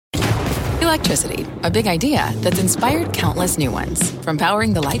Electricity, a big idea that's inspired countless new ones. From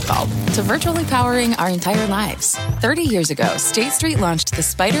powering the light bulb to virtually powering our entire lives. 30 years ago, State Street launched the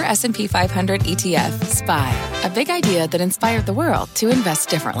Spider S&P 500 ETF, SPY. A big idea that inspired the world to invest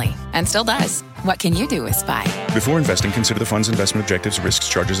differently. And still does. What can you do with SPY? Before investing, consider the fund's investment objectives, risks,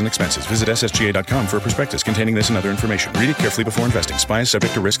 charges, and expenses. Visit ssga.com for a prospectus containing this and other information. Read it carefully before investing. SPY is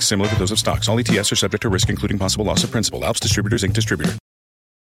subject to risks similar to those of stocks. All ETFs are subject to risk, including possible loss of principal. Alps Distributors, Inc. Distributor.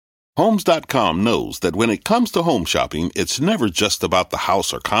 Homes.com knows that when it comes to home shopping, it's never just about the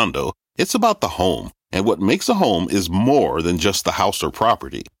house or condo. It's about the home. And what makes a home is more than just the house or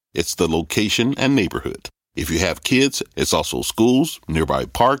property. It's the location and neighborhood. If you have kids, it's also schools, nearby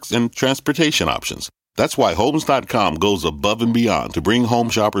parks, and transportation options. That's why Homes.com goes above and beyond to bring home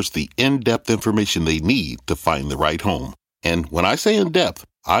shoppers the in-depth information they need to find the right home. And when I say in-depth,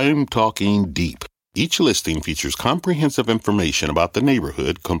 I'm talking deep. Each listing features comprehensive information about the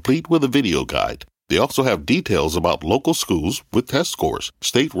neighborhood, complete with a video guide. They also have details about local schools with test scores,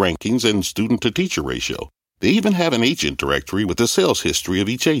 state rankings, and student-to-teacher ratio. They even have an agent directory with the sales history of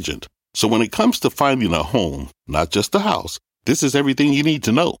each agent. So when it comes to finding a home, not just a house, this is everything you need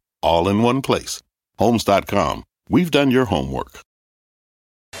to know, all in one place. Homes.com. We've done your homework.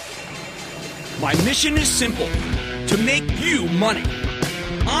 My mission is simple, to make you money.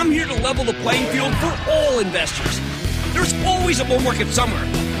 I'm here to level the playing field for all investors. There's always a bull market somewhere,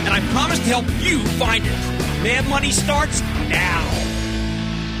 and I promise to help you find it. Mad Money starts now.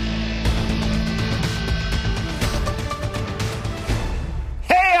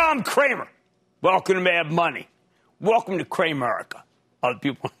 Hey, I'm Cramer. Welcome to Mad Money. Welcome to Cramerica. Other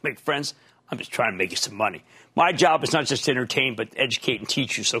people want to make friends. I'm just trying to make you some money. My job is not just to entertain, but to educate and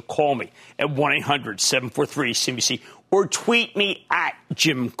teach you. So call me at 1-800-743-CNBC or tweet me at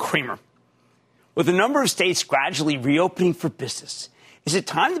Jim Cramer. With a number of states gradually reopening for business, is it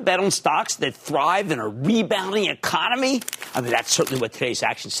time to bet on stocks that thrive in a rebounding economy? I mean, that's certainly what today's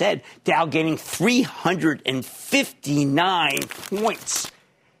action said. Dow gaining 359 points.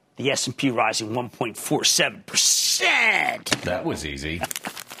 The S&P rising 1.47%. That was easy.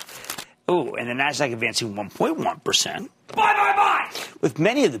 Oh, and the Nasdaq advancing 1.1%. Bye. With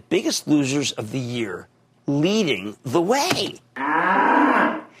many of the biggest losers of the year leading the way. Hey,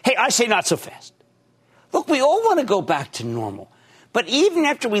 I say not so fast. Look, we all want to go back to normal. But even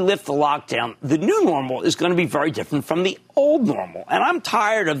after we lift the lockdown, the new normal is going to be very different from the old normal. And I'm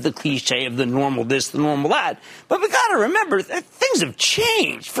tired of the cliche of the normal this, the normal that. But we got to remember that things have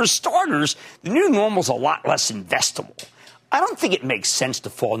changed. For starters, the new normal's a lot less investable. I don't think it makes sense to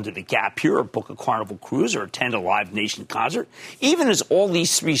fall into the gap here or book a Carnival cruise or attend a Live Nation concert. Even as all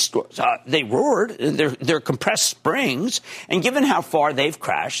these three stores, they roared, they're compressed springs, and given how far they've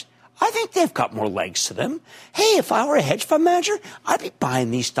crashed, I think they've got more legs to them. Hey, if I were a hedge fund manager, I'd be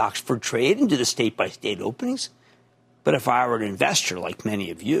buying these stocks for trade and do the state-by-state openings. But if I were an investor like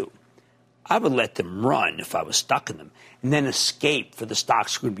many of you, I would let them run if I was stuck in them and then escape for the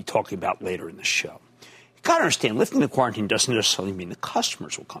stocks we're going to be talking about later in the show. You've got to understand, lifting the quarantine doesn't necessarily mean the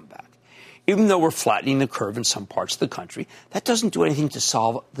customers will come back. Even though we're flattening the curve in some parts of the country, that doesn't do anything to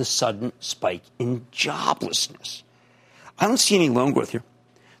solve the sudden spike in joblessness. I don't see any loan growth here.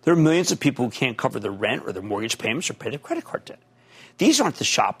 There are millions of people who can't cover their rent or their mortgage payments or pay their credit card debt. These aren't the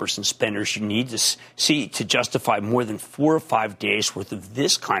shoppers and spenders you need to see to justify more than 4 or 5 days worth of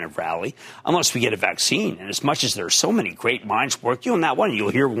this kind of rally, unless we get a vaccine. And as much as there are so many great minds working on that one, you'll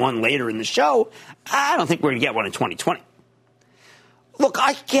hear one later in the show, I don't think we're going to get one in 2020. Look,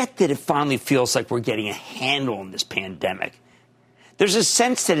 I get that it finally feels like we're getting a handle on this pandemic. There's a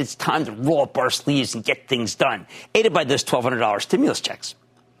sense that it's time to roll up our sleeves and get things done, aided by those $1,200 stimulus checks.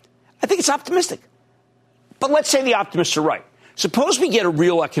 I think it's optimistic. But let's say the optimists are right. Suppose we get a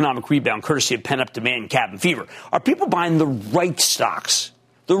real economic rebound courtesy of pent-up demand and cabin fever. Are people buying the right stocks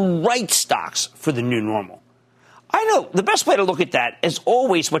for the new normal? I know the best way to look at that is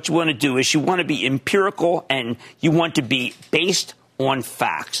always what you want to do is you want to be empirical and you want to be based on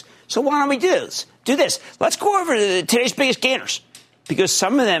facts. So why don't we do this? Let's go over to today's biggest gainers because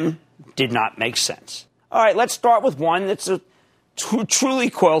some of them did not make sense. All right, let's start with one that's a truly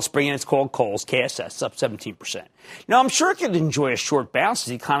coiled spring, and it's called Kohl's, KSS, up 17%. Now, I'm sure it could enjoy a short bounce as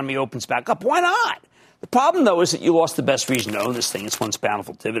the economy opens back up. Why not? The problem, though, is that you lost the best reason to own this thing. It's one's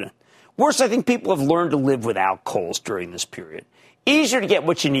bountiful dividend. Worse, I think people have learned to live without Kohl's during this period. Easier to get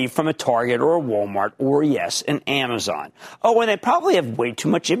what you need from a Target or a Walmart or, yes, an Amazon. Oh, and they probably have way too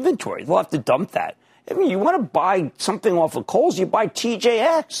much inventory. They'll have to dump that. I mean, you want to buy something off of Kohl's, you buy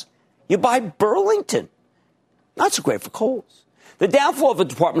TJX. You buy Burlington. Not so great for Kohl's. The downfall of a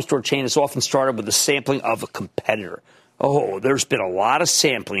department store chain is often started with a sampling of a competitor. Oh, there's been a lot of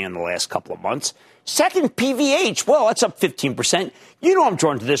sampling in the last couple of months. Second, PVH. Well, that's up 15%. You know I'm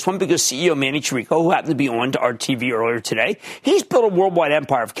drawn to this one because CEO Manny Chirico, who happened to be on to our TV earlier today, he's built a worldwide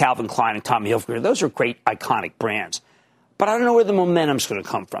empire of Calvin Klein and Tommy Hilfiger. Those are great, iconic brands. But I don't know where the momentum's going to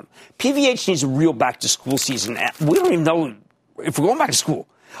come from. PVH needs a real back-to-school season. We don't even know if we're going back to school.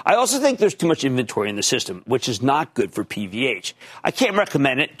 I also think there's too much inventory in the system, which is not good for PVH. I can't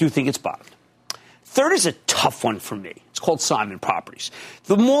recommend it. Do think it's bottomed. Third is a tough one for me. It's called Simon Properties.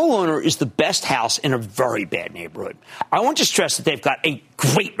 The mall owner is the best house in a very bad neighborhood. I want to stress that they've got a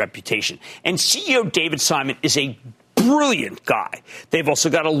great reputation. And CEO David Simon is a brilliant guy. They've also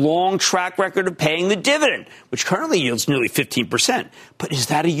got a long track record of paying the dividend, which currently yields nearly 15%. But is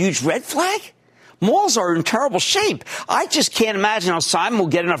that a huge red flag? Malls are in terrible shape. I just can't imagine how Simon will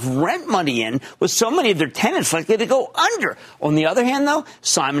get enough rent money in with so many of their tenants likely to go under. On the other hand, though,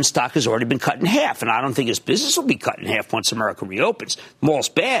 Simon's stock has already been cut in half, and I don't think his business will be cut in half once America reopens. Mall's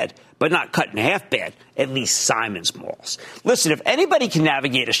bad, but not cut in half bad, at least Simon's malls. Listen, if anybody can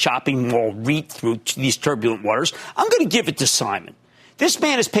navigate a shopping mall REIT through these turbulent waters, I'm going to give it to Simon. This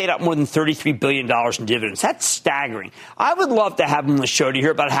man has paid out more than $33 billion in dividends. That's staggering. I would love to have him on the show to hear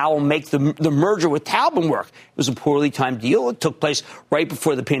about how he'll make the merger with Taubman work. It was a poorly timed deal. It took place right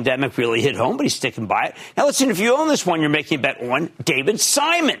before the pandemic really hit home, but he's sticking by it. Now, listen, if you own this one, you're making a bet on David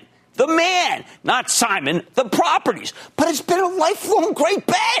Simon, the man, not Simon, the properties. But it's been a lifelong great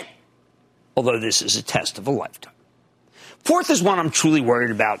bet, although this is a test of a lifetime. Fourth is one I'm truly worried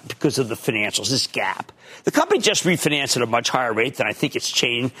about because of the financials, this Gap. The company just refinanced at a much higher rate than I think it's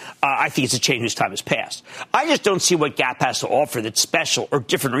changed. I think it's a change whose time has passed. I just don't see what Gap has to offer that's special or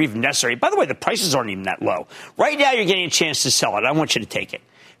different or even necessary. By the way, the prices aren't even that low. Right now, you're getting a chance to sell it. I want you to take it.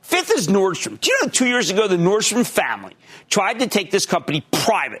 Fifth is Nordstrom. Do you know 2 years ago, the Nordstrom family tried to take this company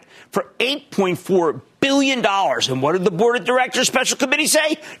private for $8.4 billion. And what did the board of directors special committee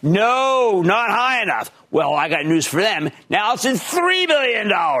say? No, not high enough. Well, I got news for them. Now it's at $3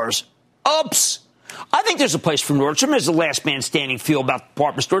 billion. Oops. I think there's a place for Nordstrom as the last man standing feel about the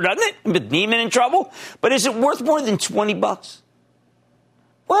department store, doesn't it? With Neiman in trouble. But is it worth more than $20?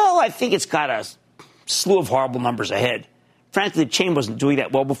 Well, I think it's got a slew of horrible numbers ahead. Frankly, the chain wasn't doing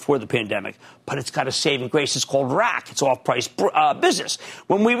that well before the pandemic, but it's got a saving grace. It's called RAC. It's off-price business.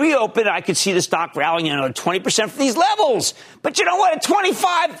 When we reopen, I could see the stock rallying another 20% from these levels. But you know what? At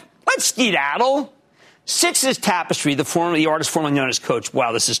 25, let's skedaddle. Six is Tapestry, the artist formerly known as Coach.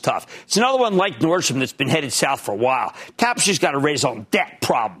 Wow, this is tough. It's another one like Nordstrom that's been headed south for a while. Tapestry's got a raison debt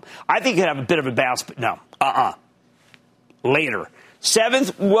problem. I think it could have a bit of a bounce, but no. Later.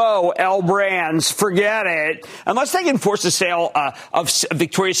 Seventh, whoa, L Brands, forget it. Unless they can force the sale of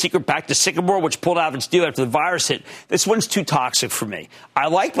Victoria's Secret back to Sycamore, which pulled out of its deal after the virus hit, this one's too toxic for me. I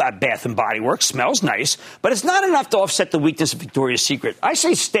like Bath & Body Works, smells nice, but it's not enough to offset the weakness of Victoria's Secret. I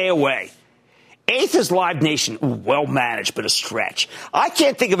say stay away. Eighth is Live Nation. Ooh, well managed, but a stretch. I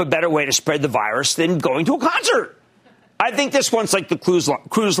can't think of a better way to spread the virus than going to a concert. I think this one's like the cruise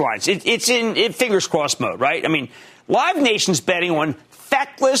lines. It's in fingers crossed mode, right? I mean, Live Nation's betting on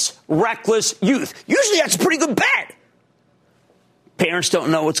feckless, reckless youth. Usually that's a pretty good bet. Parents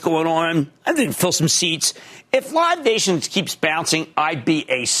don't know what's going on. I think fill some seats. If Live Nation keeps bouncing, I'd be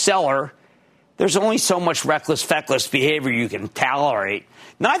a seller. There's only so much reckless, feckless behavior you can tolerate.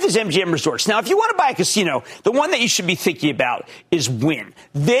 Ninth is MGM Resorts. Now, if you want to buy a casino, the one that you should be thinking about is Wynn.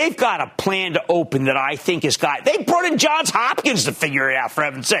 They've got a plan to open that I think has got. They brought in Johns Hopkins to figure it out, for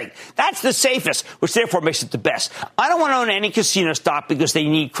heaven's sake. That's the safest, which therefore makes it the best. I don't want to own any casino stock because they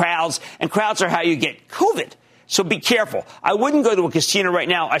need crowds, and crowds are how you get COVID. So be careful. I wouldn't go to a casino right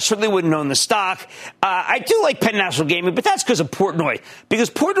now. I certainly wouldn't own the stock. I do like Penn National Gaming, but that's because of Portnoy. Because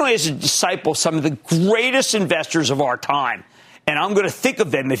Portnoy is a disciple of some of the greatest investors of our time. And I'm going to think of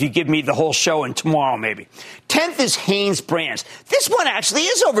them if you give me the whole show and tomorrow maybe. 10th is Hanes Brands. This one actually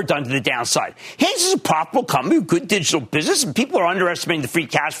is overdone to the downside. Hanes is a profitable company with good digital business, and people are underestimating the free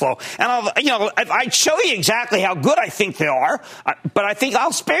cash flow. And I'd show you exactly how good I think they are, but I think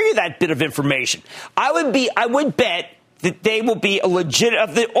I'll spare you that bit of information. I would bet that they will be a legit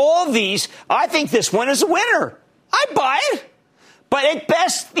all of these. I think this one is a winner. I buy it. But at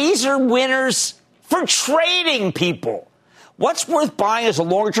best, these are winners for trading people. What's worth buying as a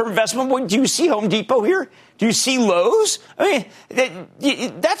longer-term investment? Do you see Home Depot here? Do you see Lowe's? I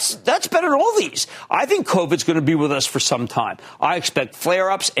mean, that's better than all these. I think COVID's going to be with us for some time. I expect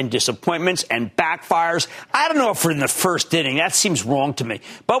flare-ups and disappointments and backfires. I don't know if we're in the first inning. That seems wrong to me.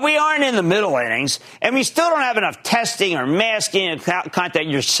 But we aren't in the middle innings, and we still don't have enough testing or masking and contact.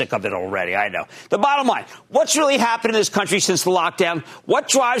 You're sick of it already, I know. The bottom line, what's really happened in this country since the lockdown? What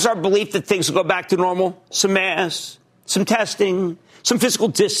drives our belief that things will go back to normal? Some masks, some testing, some physical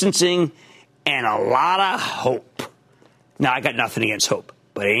distancing, and a lot of hope. Now, I got nothing against hope,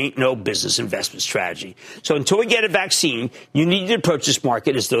 but it ain't no business investment strategy. So until we get a vaccine, you need to approach this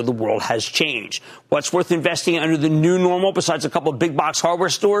market as though the world has changed. What's worth investing under the new normal besides a couple of big box hardware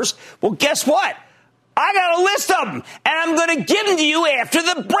stores? Well, guess what? I got a list of them, and I'm going to give them to you after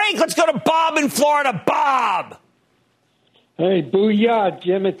the break. Let's go to Bob in Florida. Bob. Hey, booyah,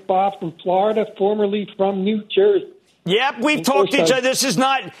 Jim. It's Bob from Florida, formerly from New Jersey. Yep, we've talked to each other. This is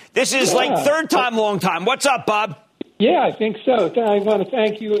like third time, long time. What's up, Bob? Yeah, I think so. I want to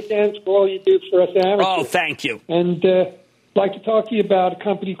thank you again for all you do for us amateurs. Oh, thank you. And I'd like to talk to you about a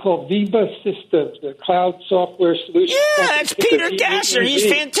company called Viva Systems, a cloud software solution. Yeah, that's Peter Gasser.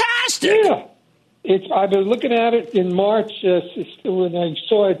 He's fantastic. Yeah. I've been looking at it in March when I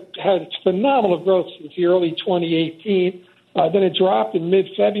saw it had phenomenal growth since the early 2018. Then it dropped in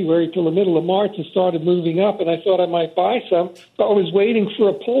mid-February till the middle of March and started moving up, and I thought I might buy some. But I was waiting for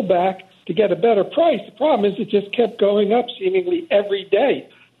a pullback to get a better price. The problem is it just kept going up seemingly every day.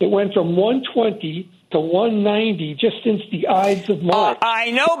 It went from 120 to 190 just since the Ides of March. I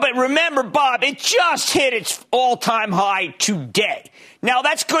know, but remember, Bob, it just hit its all-time high today. Now,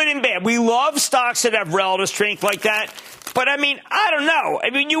 that's good and bad. We love stocks that have relative strength like that. But, I don't know.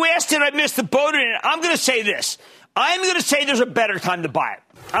 You asked did I miss the boat in it. I'm going to say this. I'm going to say there's a better time to buy it.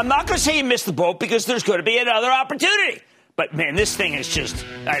 I'm not going to say you missed the boat because there's going to be another opportunity. But, man, this thing is just...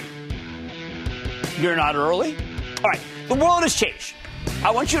 You're not early? All right. The world has changed.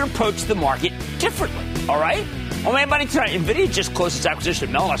 I want you to approach the market differently. All right? On my money tonight, NVIDIA just closed its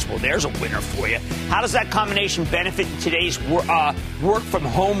acquisition of Mellanox. Well, there's a winner for you. How does that combination benefit in today's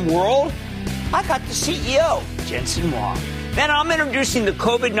work-from-home world? I got the CEO, Jensen Huang. Then I'm introducing the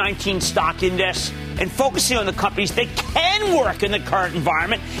COVID-19 stock index and focusing on the companies that can work in the current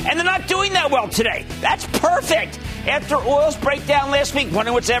environment, and they're not doing that well today. That's perfect. After oil's breakdown last week,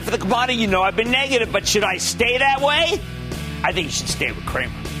 wondering what's there for the commodity, you know I've been negative, but should I stay that way? I think you should stay with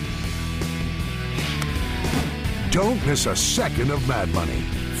Cramer. Don't miss a second of Mad Money.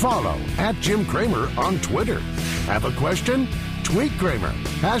 Follow @Jim Cramer on Twitter. Have a question? Tweet Cramer.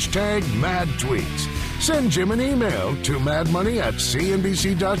 #MadTweets. Send Jim an email to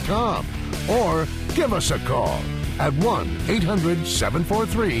madmoney@cnbc.com or give us a call at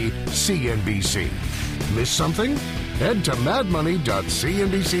 1-800-743-CNBC. Miss something? Head to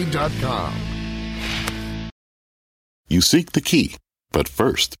madmoney.cnbc.com. You seek the key, but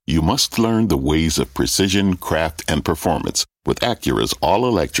first, you must learn the ways of precision, craft, and performance with Acura's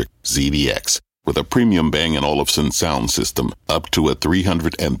all-electric ZDX. With a premium Bang & Olufsen sound system up to a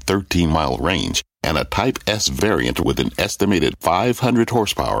 313-mile range and a Type S variant with an estimated 500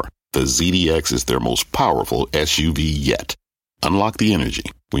 horsepower, the ZDX is their most powerful SUV yet. Unlock the energy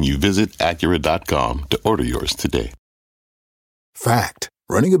when you visit Acura.com to order yours today. Fact.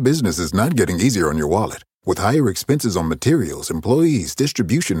 Running a business is not getting easier on your wallet. With higher expenses on materials, employees,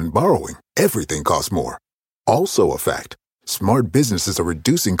 distribution, and borrowing, everything costs more. Also a fact. Smart businesses are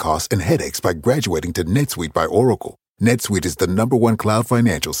reducing costs and headaches by graduating to NetSuite by Oracle. NetSuite is the #1 cloud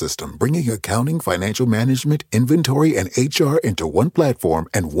financial system, bringing accounting, financial management, inventory, and HR into one platform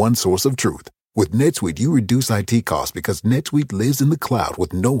and one source of truth. With NetSuite, you reduce IT costs because NetSuite lives in the cloud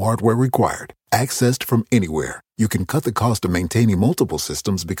with no hardware required. Accessed from anywhere, you can cut the cost of maintaining multiple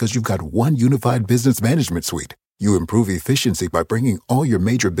systems because you've got one unified business management suite. You improve efficiency by bringing all your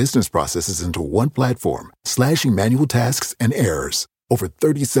major business processes into one platform, slashing manual tasks and errors. Over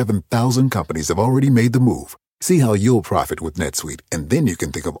 37,000 companies have already made the move. See how you'll profit with NetSuite, and then you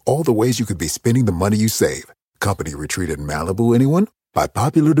can think of all the ways you could be spending the money you save. Company retreat in Malibu, anyone? By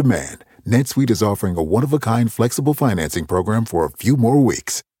popular demand, NetSuite is offering a one-of-a-kind flexible financing program for a few more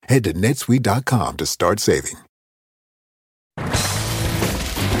weeks. Head to netsuite.com to start saving.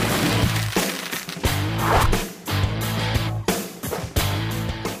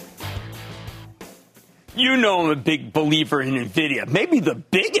 You know I'm a big believer in NVIDIA, maybe the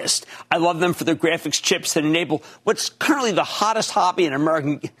biggest. I love them for their graphics chips that enable what's currently the hottest hobby in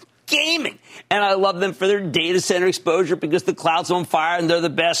American gaming. And I love them for their data center exposure because the cloud's on fire and they're the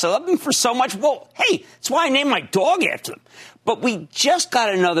best. I love them for so much. Well, hey, that's why I named my dog after them. But we just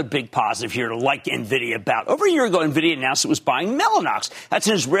got another big positive here to like NVIDIA about. Over a year ago, NVIDIA announced it was buying Mellanox. That's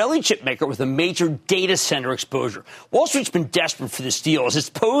an Israeli chip maker with a major data center exposure. Wall Street's been desperate for this deal as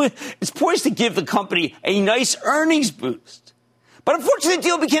it's poised to give the company a nice earnings boost. But unfortunately, the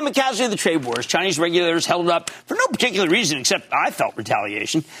deal became a casualty of the trade wars. Chinese regulators held it up for no particular reason, except I felt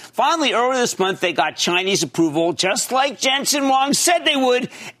retaliation. Finally, earlier this month, they got Chinese approval, just like Jensen Huang said they would.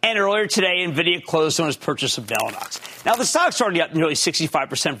 And earlier today, NVIDIA closed on its purchase of Mellanox. Now, the stock's already up nearly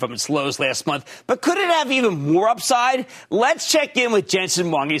 65% from its lows last month. But could it have even more upside? Let's check in with Jensen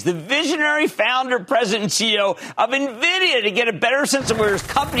Huang. He's the visionary founder, president, and CEO of NVIDIA to get a better sense of where his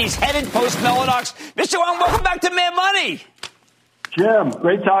company's headed post-Mellanox. Mr. Huang, welcome back to Mad Money. Jim,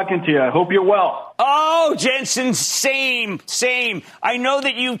 great talking to you. I hope you're well. Oh, Jensen, same. I know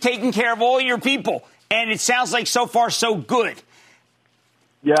that you've taken care of all your people, and it sounds like so far so good.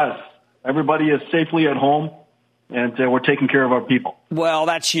 Yes, everybody is safely at home, and we're taking care of our people. Well,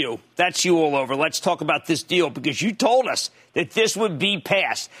 that's you. That's you all over. Let's talk about this deal, because you told us that this would be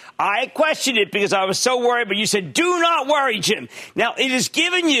passed. I questioned it because I was so worried, but you said, do not worry, Jim. Now, it has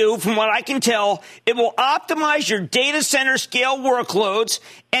given you, from what I can tell, it will optimize your data center scale workloads,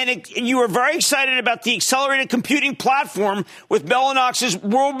 and you are very excited about the accelerated computing platform with Mellanox's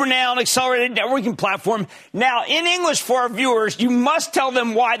world-renowned accelerated networking platform. Now, in English for our viewers, you must tell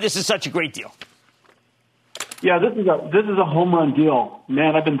them why this is such a great deal. Yeah, this is a home run deal.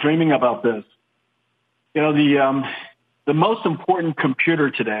 Man, I've been dreaming about this. You know, the most important computer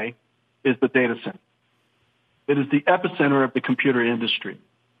today is the data center. It is the epicenter of the computer industry.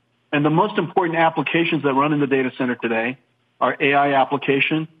 And the most important applications that run in the data center today are AI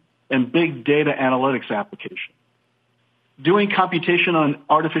application and big data analytics application. Doing computation on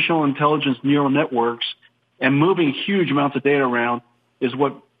artificial intelligence neural networks and moving huge amounts of data around is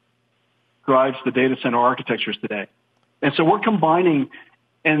what drives the data center architectures today. And so we're combining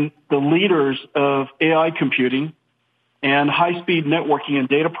and the leaders of AI computing and high-speed networking and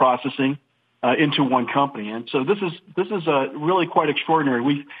data processing into one company. And so this is really quite extraordinary.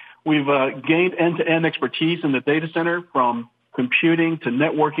 We've gained end-to-end expertise in the data center, from computing to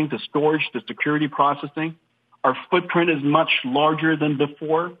networking to storage to security processing. Our footprint is much larger than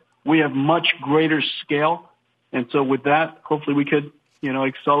before. We have much greater scale. And so with that, hopefully we could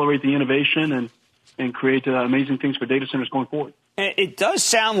accelerate the innovation and create amazing things for data centers going forward. It does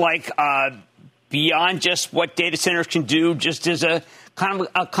sound like beyond just what data centers can do, just as a kind of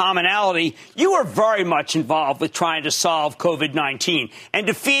a commonality, you are very much involved with trying to solve COVID-19 and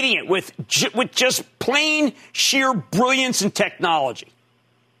defeating it with just plain sheer brilliance and technology.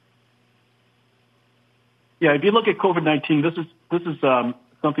 Yeah, if you look at COVID-19, this is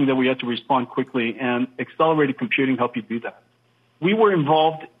something that we had to respond quickly, and accelerated computing helped you do that. We were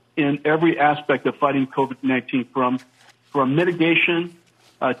involved in every aspect of fighting COVID-19, from mitigation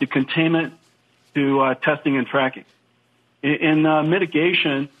to containment to testing and tracking. In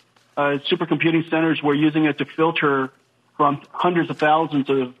mitigation, supercomputing centers were using it to filter from hundreds of thousands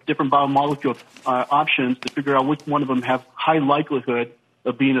of different biomolecule options to figure out which one of them have high likelihood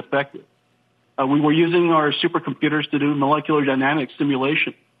of being effective. We were using our supercomputers to do molecular dynamics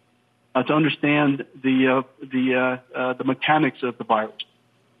simulation to understand the mechanics of the virus.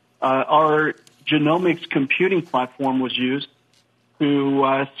 Our genomics computing platform was used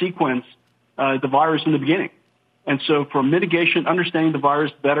to sequence the virus in the beginning. And so for mitigation, understanding the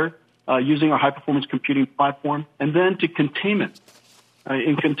virus better, using our high-performance computing platform, and then to containment.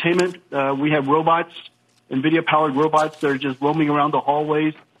 In containment, we have robots, NVIDIA-powered robots that are just roaming around the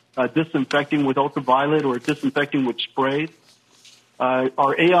hallways, disinfecting with ultraviolet or disinfecting with sprays.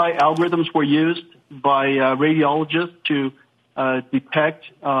 Our AI algorithms were used by radiologists to detect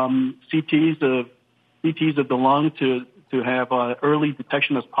CTs of the lung to have early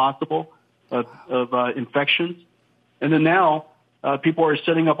detection as possible of infections. And then now people are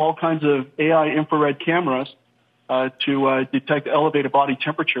setting up all kinds of AI infrared cameras to detect elevated body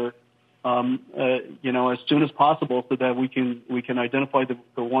temperature, as soon as possible, so that we can identify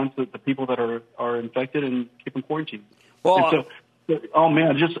the people that are infected and keep them quarantined. Well,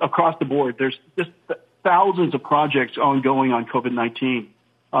 just across the board, there's just thousands of projects ongoing on COVID-19.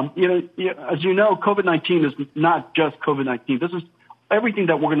 As you know, COVID-19 is not just COVID-19. This is everything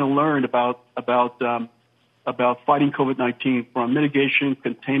that we're going to learn about fighting COVID-19, from mitigation,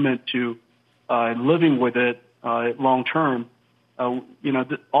 containment to living with it long term.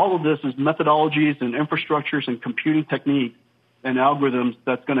 All of this is methodologies and infrastructures and computing techniques and algorithms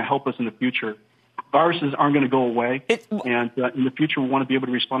that's going to help us in the future. Viruses aren't going to go away, and in the future, we want to be able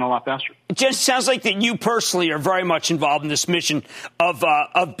to respond a lot faster. It just sounds like that you personally are very much involved in this mission of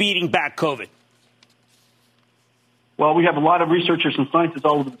beating back COVID. Well, we have a lot of researchers and scientists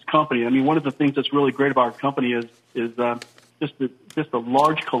all over this company. I mean, one of the things that's really great about our company is just a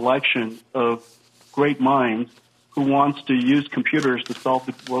large collection of great minds who wants to use computers to solve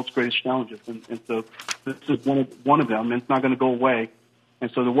the world's greatest challenges. And so this is one of them, and it's not going to go away. And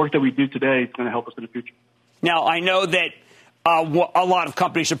so the work that we do today is going to help us in the future. Now, I know that a lot of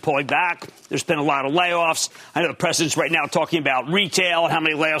companies are pulling back. There's been a lot of layoffs. I know the president's right now talking about retail and how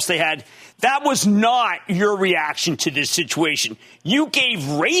many layoffs they had. That was not your reaction to this situation. You gave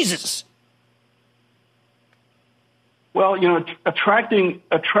raises. Well, attracting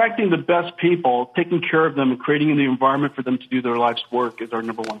the best people, taking care of them, and creating the environment for them to do their life's work is our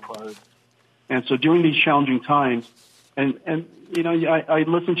number one priority. And so during these challenging times, and I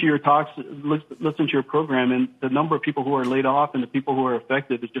listen to your talks, listen to your program, and the number of people who are laid off and the people who are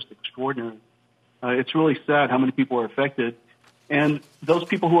affected is just extraordinary. It's really sad how many people are affected. And those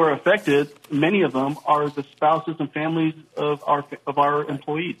people who are affected, many of them are the spouses and families of our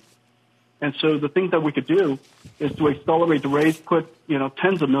employees. And so the things that we could do is to accelerate the raise, put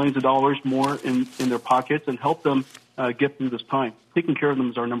tens of millions of dollars more in their pockets, and help them get through this time. Taking care of them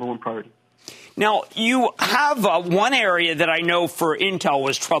is our number one priority. Now, you have one area that I know for Intel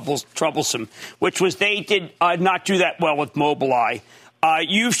was troublesome, which was they did not do that well with Mobileye.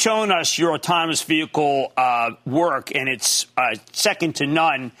 You've shown us your autonomous vehicle work, and it's second to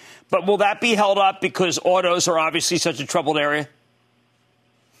none. But will that be held up because autos are obviously such a troubled area?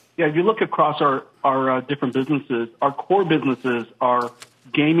 Yeah, if you look across our different businesses, our core businesses are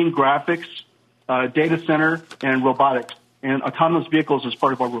gaming, graphics, data center, and robotics. And autonomous vehicles is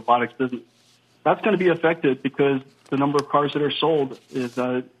part of our robotics business. That's going to be affected because the number of cars that are sold is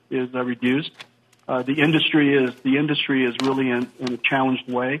reduced. The industry is really in a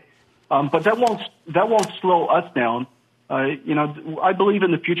challenged way, but that won't slow us down. I believe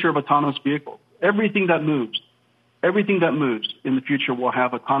in the future of autonomous vehicles. Everything that moves in the future will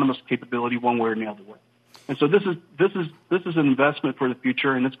have autonomous capability one way or the other way. And so this is an investment for the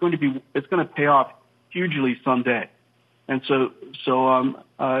future, and it's going to pay off hugely someday. And so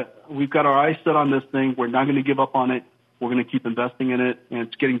we've got our eyes set on this thing. We're not going to give up on it. We're going to keep investing in it, and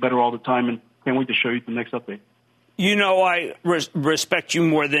it's getting better all the time. And can't wait to show you the next update. I respect you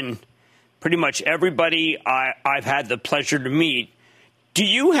more than pretty much everybody I've had the pleasure to meet. Do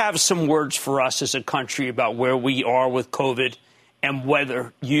you have some words for us as a country about where we are with COVID and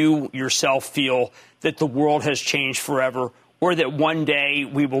whether you yourself feel that the world has changed forever or that one day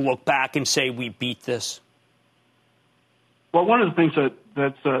we will look back and say we beat this? Well, one of the things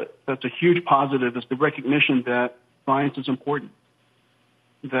that's a huge positive is the recognition that science is important,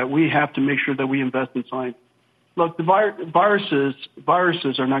 that we have to make sure that we invest in science. Look, the viruses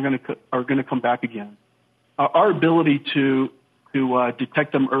are going to come back again. Our ability to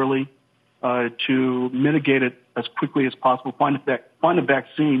detect them early, to mitigate it as quickly as possible, find a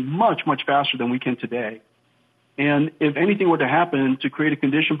vaccine much faster than we can today, and if anything were to happen, to create a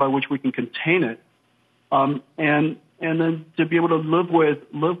condition by which we can contain it, and then to be able to live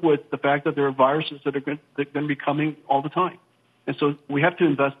with the fact that there are viruses that are going to be coming all the time. And so we have to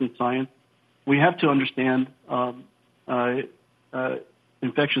invest in science. We have to understand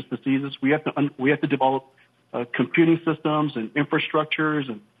infectious diseases. We have to develop computing systems and infrastructures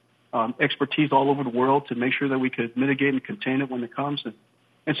and expertise all over the world to make sure that we could mitigate and contain it when it comes.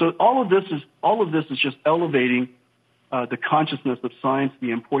 And so all of this is just elevating the consciousness of science,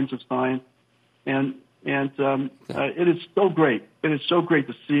 the importance of science, and it is so great. It is so great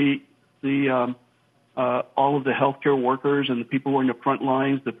to see all of the healthcare workers and the people who are in the front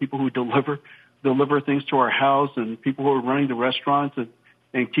lines, the people who deliver things to our house, and people who are running the restaurants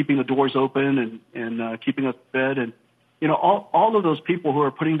and keeping the doors open and keeping us fed, and all of those people who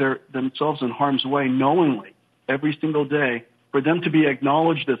are putting themselves in harm's way knowingly every single day, for them to be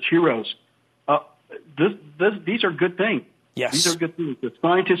acknowledged as heroes. These are good things. Yes. These are good things. The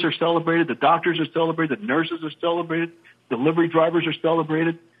scientists are celebrated. The doctors are celebrated. The nurses are celebrated. Delivery drivers are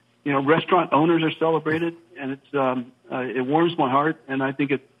celebrated. Restaurant owners are celebrated. And it warms my heart. And I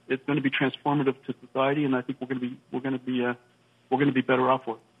think it's going to be transformative to society. And I think we're going to be better off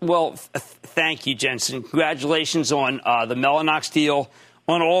for it. Well, thank you, Jensen. Congratulations on the Mellanox deal,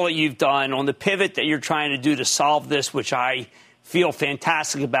 on all that you've done, on the pivot that you're trying to do to solve this, which I feel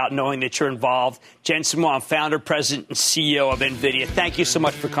fantastic about knowing that you're involved. Jensen Huang, founder, president, and CEO of NVIDIA. Thank you so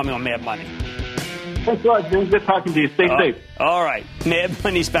much for coming on Mad Money. Thanks a lot, Jim. Good talking to you. Stay safe. All right. Mad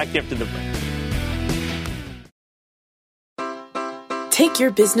Money's back after the break. Take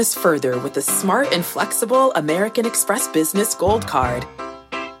your business further with the smart and flexible American Express Business Gold Card.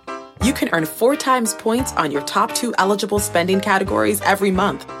 You can earn 4 times points on your top 2 eligible spending categories every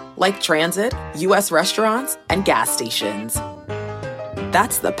month, like transit, U.S. restaurants, and gas stations.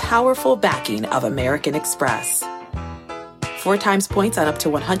 That's the powerful backing of American Express. 4 times points on up to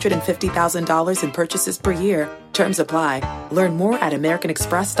 $150,000 in purchases per year. Terms apply. Learn more at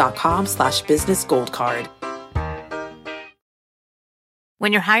americanexpress.com/businessgoldcard.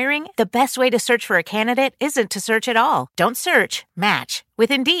 When you're hiring, the best way to search for a candidate isn't to search at all. Don't search, match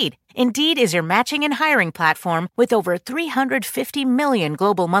with Indeed. Indeed is your matching and hiring platform with over 350 million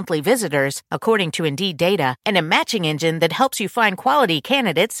global monthly visitors, according to Indeed data, and a matching engine that helps you find quality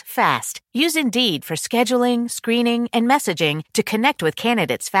candidates fast. Use Indeed for scheduling, screening, and messaging to connect with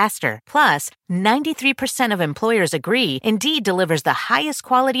candidates faster. Plus, 93% of employers agree Indeed delivers the highest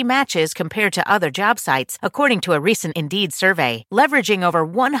quality matches compared to other job sites, according to a recent Indeed survey. Leveraging over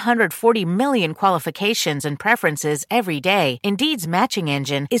 140 million qualifications and preferences every day, Indeed's matching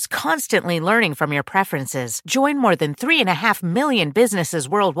engine is constantly learning from your preferences. Join more than 3.5 million businesses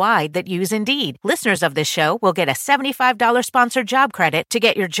worldwide that use Indeed. Listeners of this show will get a $75 sponsored job credit to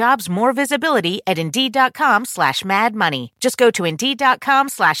get your jobs more visibility at Indeed.com/madmoney. Just go to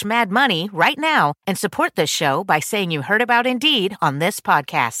Indeed.com/madmoney right now and support this show by saying you heard about Indeed on this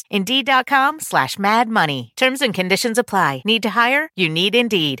podcast. Indeed.com/madmoney. Terms and conditions apply. Need to hire? You need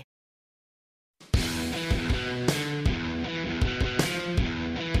Indeed.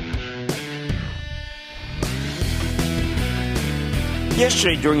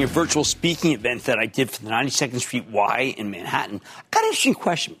 Yesterday, during a virtual speaking event that I did for the 92nd Street Y in Manhattan, I got an interesting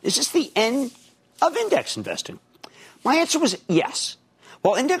question. Is this the end of index investing? My answer was yes.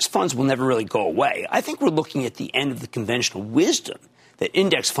 While index funds will never really go away, I think we're looking at the end of the conventional wisdom that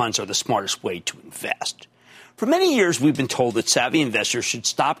index funds are the smartest way to invest. For many years, we've been told that savvy investors should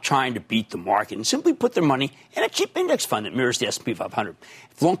stop trying to beat the market and simply put their money in a cheap index fund that mirrors the S&P 500.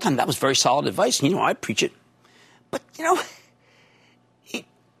 For a long time, that was very solid advice, and, I preach it. But,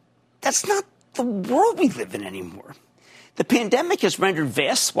 that's not the world we live in anymore. The pandemic has rendered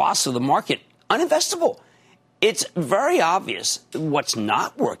vast swaths of the market uninvestable. It's very obvious what's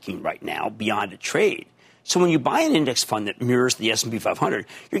not working right now beyond a trade. So when you buy an index fund that mirrors the S&P 500,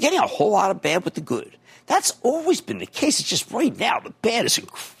 you're getting a whole lot of bad with the good. That's always been the case. It's just right now, the bad is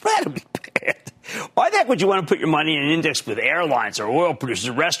incredibly bad. Why the heck would you want to put your money in an index with airlines or oil producers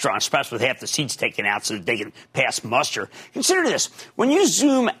or restaurants, perhaps with half the seats taken out so that they can pass muster? Consider this. When you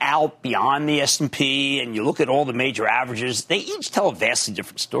zoom out beyond the S&P and you look at all the major averages, they each tell a vastly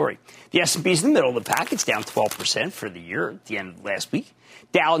different story. The S&P is in the middle of the pack. It's down 12% for the year at the end of last week.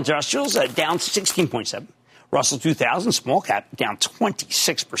 Dow Industrials down 16.7%. Russell 2000, small cap, down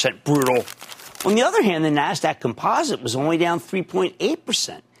 26%. Brutal. On the other hand, the NASDAQ Composite was only down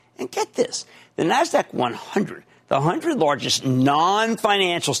 3.8%. And get this, the NASDAQ 100, the 100 largest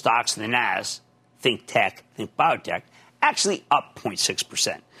non-financial stocks in the NAS, think tech, think biotech, actually up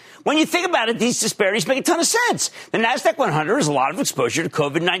 0.6%. When you think about it, these disparities make a ton of sense. The NASDAQ 100 has a lot of exposure to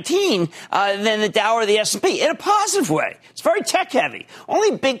COVID-19 than the Dow or the S&P in a positive way. It's very tech-heavy.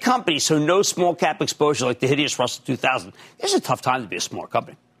 Only big companies, so no small-cap exposure like the hideous Russell 2000. It's a tough time to be a small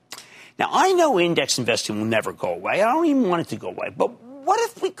company. Now, I know index investing will never go away. I don't even want it to go away. But what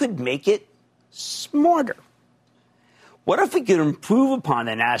if we could make it smarter? What if we could improve upon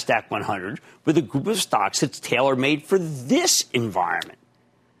the NASDAQ 100 with a group of stocks that's tailor-made for this environment?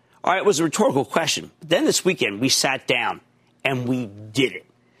 All right, it was a rhetorical question. But then this weekend, we sat down and we did it.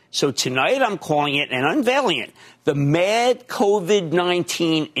 So tonight I'm calling it and unveiling it, the Mad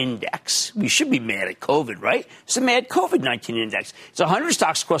COVID-19 Index. We should be mad at COVID, right? It's the Mad COVID-19 Index. It's 100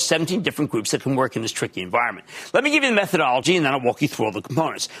 stocks across 17 different groups that can work in this tricky environment. Let me give you the methodology, and then I'll walk you through all the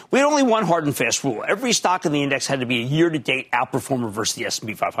components. We had only one hard and fast rule. Every stock in the index had to be a year-to-date outperformer versus the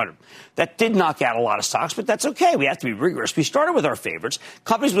S&P 500. That did knock out a lot of stocks, but that's okay. We have to be rigorous. We started with our favorites,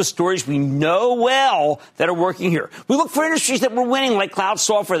 companies with stories we know well that are working here. We look for industries that were winning, like cloud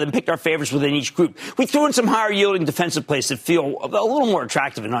software, then picked our favorites within each group. We threw in some higher-yielding defensive plays that feel a little more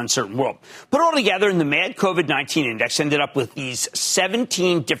attractive in an uncertain world. Put it all together, and the Mad COVID-19 Index ended up with these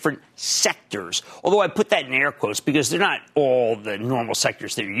 17 different sectors, although I put that in air quotes because they're not all the normal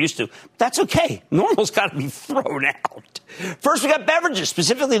sectors that you're used to. That's okay. Normal's got to be thrown out. First, we got beverages,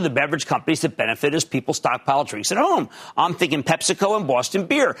 specifically the beverage companies that benefit as people stockpile drinks at home. I'm thinking PepsiCo and Boston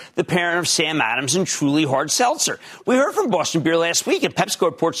Beer, the parent of Sam Adams and Truly Hard Seltzer. We heard from Boston Beer last week, and PepsiCo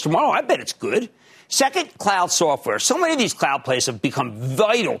reports tomorrow. I bet it's good. Second, cloud software. So many of these cloud plays have become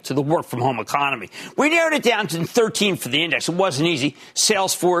vital to the work-from-home economy. We narrowed it down to 13 for the index. It wasn't easy.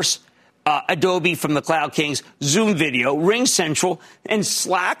 Salesforce, Adobe from the Cloud Kings, Zoom Video, Ring Central, and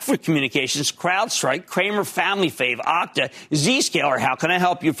Slack for communications, CrowdStrike, Cramer Family Fave, Okta, Zscaler, how can I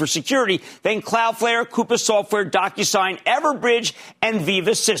help you for security, then Cloudflare, Coupa Software, DocuSign, Everbridge, and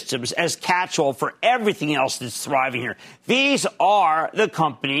Viva Systems as catch-all for everything else that's thriving here. These are the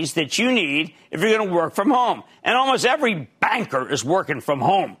companies that you need if you're going to work from home. And almost every banker is working from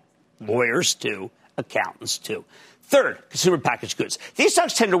home. Lawyers, too. Accountants, too. Third, consumer packaged goods. These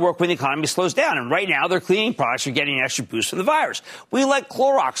stocks tend to work when the economy slows down, and right now their cleaning products are getting an extra boost from the virus. We like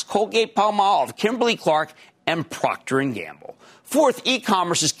Clorox, Colgate-Palmolive, Kimberly-Clark, and Procter & Gamble. Fourth,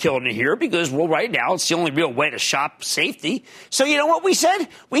 e-commerce is killing it here because, well, right now it's the only real way to shop safety. So you know what we said?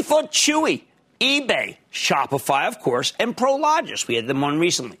 We thought Chewy, eBay, Shopify, of course, and Prologis. We had them on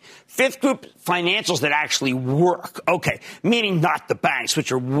recently. Fifth group, financials that actually work. Okay, meaning not the banks,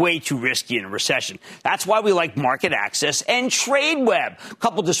 which are way too risky in a recession. That's why we like MarketAxess and TradeWeb, a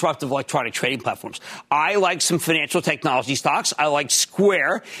couple disruptive electronic trading platforms. I like some financial technology stocks. I like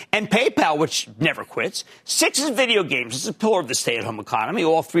Square and PayPal, which never quits. Six is video games. It's a pillar of the stay-at-home economy.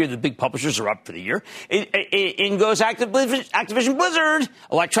 All three of the big publishers are up for the year. In goes Activision Blizzard,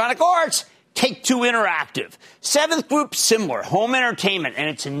 Electronic Arts, Take-Two Interactive. Seventh group, similar, home entertainment and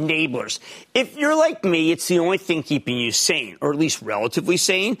its enablers. If you're like me, it's the only thing keeping you sane, or at least relatively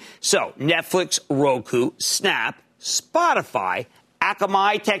sane. So Netflix, Roku, Snap, Spotify,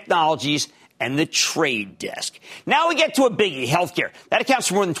 Akamai Technologies, and the Trade Desk. Now we get to a biggie, healthcare. That accounts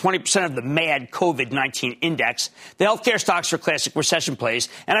for more than 20% of the mad COVID-19 index. The healthcare stocks are classic recession plays,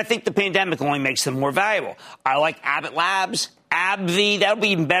 and I think the pandemic only makes them more valuable. I like Abbott Labs, AbbVie. That'll be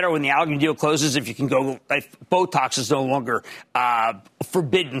even better when the Allergan deal closes if you can go, if Botox is no longer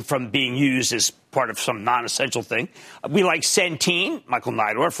forbidden from being used as part of some non-essential thing. We like Centene, Michael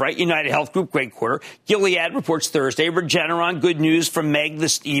Neidorff, right? United Health Group, great quarter. Gilead reports Thursday. Regeneron, good news from Meg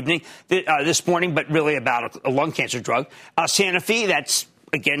this morning, but really about a lung cancer drug. Sanofi, that's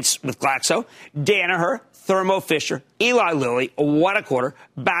against with Glaxo. Danaher, Thermo Fisher, Eli Lilly, what a quarter,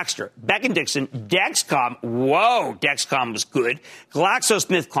 Baxter, Becton Dixon, Dexcom. Whoa, Dexcom was good.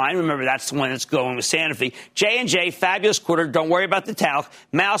 GlaxoSmithKline, remember that's the one that's going with Sanofi. J&J, fabulous quarter. Don't worry about the talc.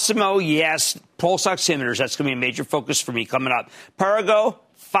 Masimo, yes. Pulse oximeters, that's going to be a major focus for me coming up. Perrigo,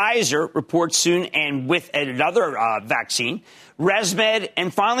 Pfizer reports soon, and with another vaccine. ResMed,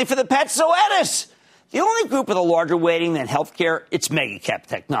 and finally for the pets, Zoetis. The only group with a larger weighting than healthcare, it's mega-cap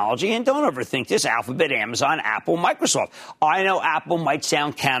technology. And don't overthink this, Alphabet, Amazon, Apple, Microsoft. I know Apple might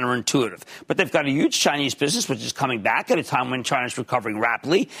sound counterintuitive, but they've got a huge Chinese business, which is coming back at a time when China's recovering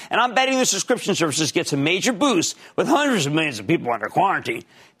rapidly. And I'm betting the subscription services gets a major boost with hundreds of millions of people under quarantine.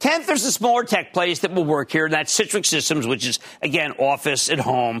 10th, there's the smaller tech plays that will work here. That's Citrix Systems, which is, again, office at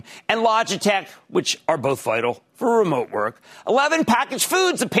home, and Logitech, which are both vital for remote work. 11, packaged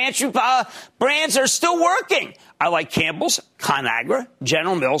foods. The pantry brands are still working. I like Campbell's, ConAgra,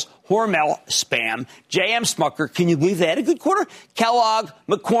 General Mills, Hormel, Spam, J.M. Smucker. Can you believe they had a good quarter? Kellogg,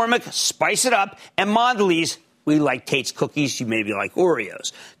 McCormick, Spice It Up, and Mondelez. We like Tate's Cookies. You maybe like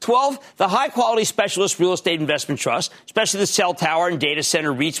Oreos. 12, the high-quality specialist real estate investment trust, especially the cell tower and data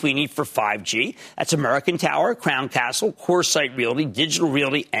center REITs we need for 5G. That's American Tower, Crown Castle, CoreSite Realty, Digital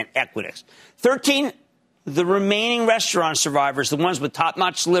Realty, and Equinix. 13, the remaining restaurant survivors, the ones with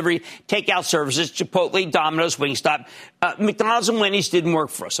top-notch delivery, takeout services, Chipotle, Domino's, Wingstop. McDonald's and Wendy's didn't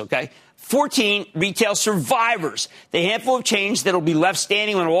work for us, okay? 14, retail survivors, the handful of chains that will be left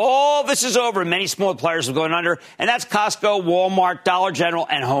standing when all this is over and many smaller players are going under, and that's Costco, Walmart, Dollar General,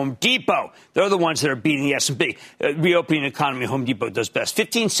 and Home Depot. They're the ones that are beating the S&P. Reopening the economy, Home Depot does best.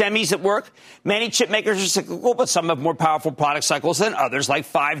 15, semis at work. Many chip makers are cyclical, but some have more powerful product cycles than others, like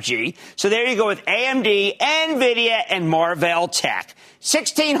 5G. So there you go with AMD, NVIDIA, and Marvell Tech.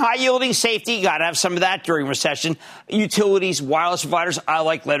 16, high-yielding safety. Got to have some of that during recession. Utilities, wireless providers. I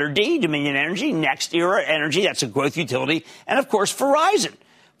like letter D, Dominion Energy, Next Era Energy. That's a growth utility. And, of course, Verizon.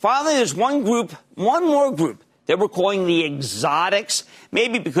 Finally, there's one more group that we're calling the exotics,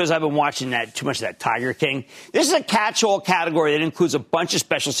 maybe because I've been watching too much of that Tiger King. This is a catch-all category that includes a bunch of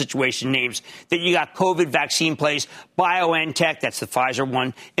special situation names that you got COVID vaccine plays, BioNTech, that's the Pfizer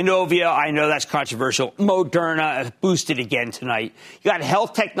one, Inovia, I know that's controversial, Moderna, boosted again tonight. You got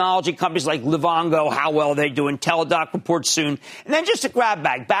health technology companies like Livongo, how well they're doing, Teladoc reports soon, and then just a grab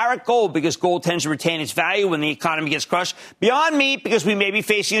bag, Barrick Gold, because gold tends to retain its value when the economy gets crushed, Beyond Meat, because we may be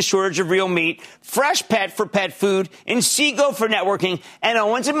facing a shortage of real meat, Fresh Pet for pet pet food, Inseego for networking, and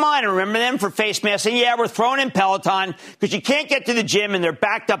Owens & Minor. Remember them for face masks? And yeah, we're throwing in Peloton because you can't get to the gym and they're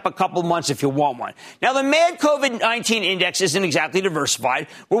backed up a couple months if you want one. Now, the MAD COVID-19 index isn't exactly diversified.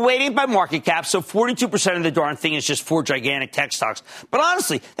 We're weighted by market cap, so 42% of the darn thing is just 4 gigantic tech stocks. But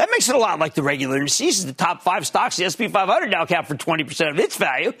honestly, that makes it a lot like the regular indices. The top 5 stocks, the S&P 500, now account for 20% of its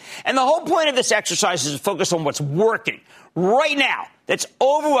value. And the whole point of this exercise is to focus on what's working right now. That's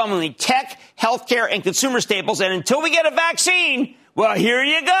overwhelmingly tech, healthcare, and consumer staples. And until we get a vaccine, well, here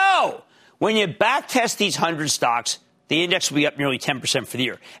you go. When you backtest these 100 stocks, the index will be up nearly 10% for the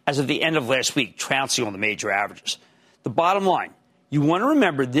year, as of the end of last week, trouncing on the major averages. The bottom line, you want to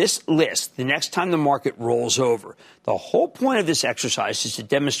remember this list the next time the market rolls over. The whole point of this exercise is to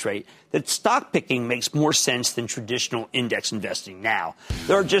demonstrate that stock picking makes more sense than traditional index investing now.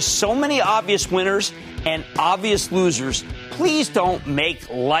 There are just so many obvious winners and obvious losers. Please don't make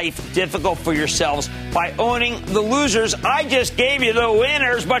life difficult for yourselves by owning the losers. I just gave you the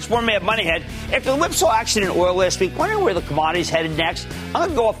winners. Much more Mad Money Head. After the whipsaw action in oil last week, wondering where the commodities headed next? I'm going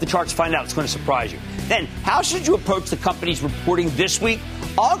to go off the charts to find out. It's going to surprise you. Then, how should you approach the companies reporting this week?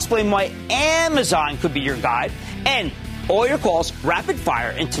 I'll explain why Amazon could be your guide. And all your calls, rapid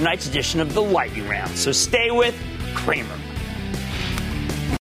fire, in tonight's edition of the Lightning Round. So stay with Cramer.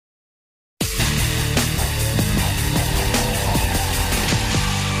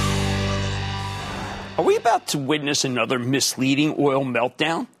 Are we about to witness another misleading oil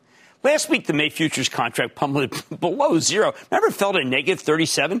meltdown? Last week, the May futures contract plummeted below zero. Remember, it fell to negative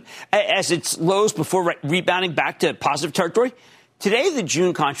 37 as its lows before rebounding back to positive territory? Today, the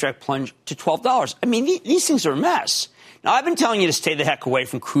June contract plunged to $12. I mean, these things are a mess. Now, I've been telling you to stay the heck away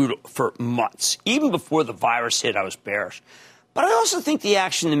from crude for months. Even before the virus hit, I was bearish. But I also think the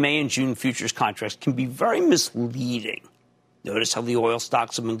action in the May and June futures contracts can be very misleading. Notice how the oil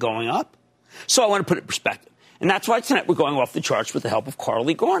stocks have been going up? So I want to put it in perspective. And that's why tonight we're going off the charts with the help of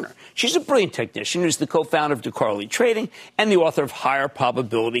Carly Garner. She's a brilliant technician who's the co-founder of DeCarly Trading and the author of Higher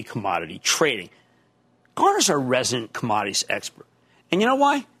Probability Commodity Trading. Garner's our resident commodities expert. And you know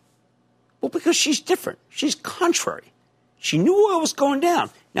why? Well, because she's different. She's contrary. She knew oil was going down.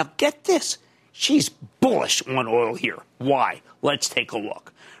 Now, get this. She's bullish on oil here. Why? Let's take a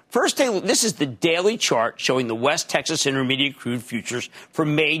look. First, this is the daily chart showing the West Texas Intermediate crude futures for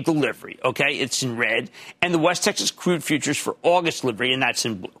May delivery. Okay, it's in red. And the West Texas crude futures for August delivery, and that's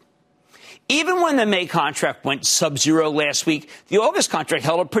in blue. Even when the May contract went sub-zero last week, the August contract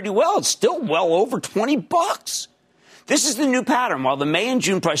held up pretty well. It's still well over $20. This is the new pattern. While the May and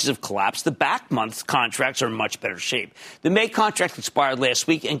June prices have collapsed, the back month contracts are in much better shape. The May contract expired last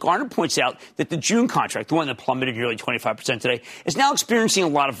week, and Garner points out that the June contract, the one that plummeted nearly 25% today, is now experiencing a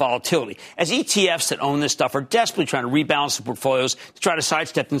lot of volatility, as ETFs that own this stuff are desperately trying to rebalance the portfolios to try to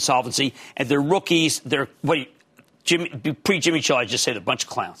sidestep insolvency, and they're rookies. They're pre-Jimmy Chill, I just said a bunch of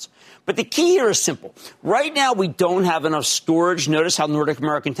clowns. But the key here is simple. Right now, we don't have enough storage. Notice how Nordic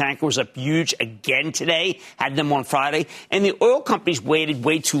American Tanker was up huge again today, had them on Friday. And the oil companies waited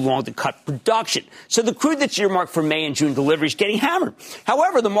way too long to cut production. So the crude that's earmarked for May and June delivery is getting hammered.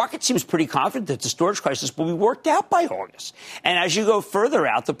 However, the market seems pretty confident that the storage crisis will be worked out by August. And as you go further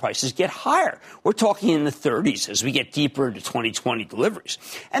out, the prices get higher. We're talking in the 30s as we get deeper into 2020 deliveries.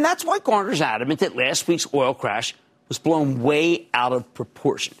 And that's why Garner's adamant that last week's oil crash was blown way out of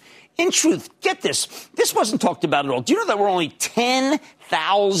proportion. In truth, get this. This wasn't talked about at all. Do you know that there were only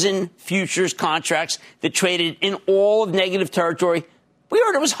 10,000 futures contracts that traded in all of negative territory? We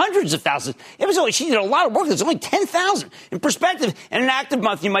heard it was hundreds of thousands. She did a lot of work. There's only 10,000. In perspective, in an active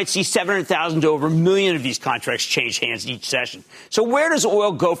month, you might see 700,000 to over 1 million of these contracts change hands each session. So where does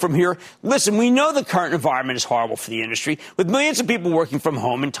oil go from here? Listen, we know the current environment is horrible for the industry. With millions of people working from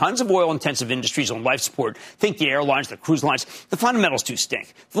home and tons of oil-intensive industries on life support, think the airlines, the cruise lines, the fundamentals do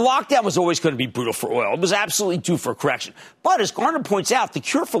stink. The lockdown was always going to be brutal for oil. It was absolutely due for a correction. But as Garner points out, the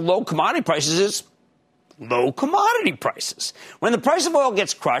cure for low commodity prices is low commodity prices. When the price of oil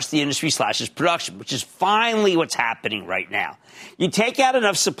gets crushed, the industry slashes production, which is finally what's happening right now. You take out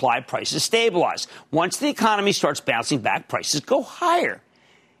enough supply, prices stabilize. Once the economy starts bouncing back, prices go higher.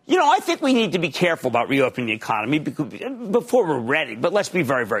 You know, I think we need to be careful about reopening the economy before we're ready. But let's be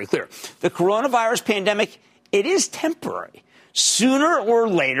very, very clear. The coronavirus pandemic, it is temporary. Sooner or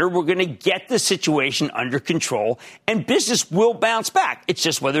later, we're going to get the situation under control, and business will bounce back. It's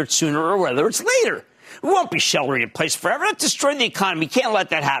just whether it's sooner or whether it's later. We won't be sheltering in place forever. Let's destroy the economy. We can't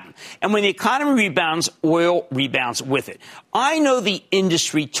let that happen. And when the economy rebounds, oil rebounds with it. I know the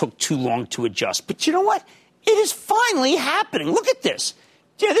industry took too long to adjust, but you know what? It is finally happening. Look at this.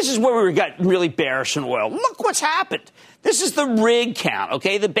 Yeah, this is where we got really bearish in oil. Look what's happened. This is the rig count,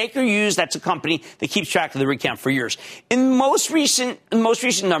 okay? The Baker Hughes, that's a company that keeps track of the rig count for years. In most recent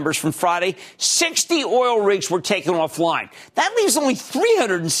numbers from Friday, 60 oil rigs were taken offline. That leaves only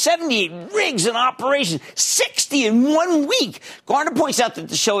 378 rigs in operation, 60 in 1 week. Garner points out that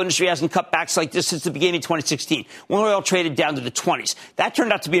the shale industry hasn't cut backs like this since the beginning of 2016, when oil traded down to the 20s. That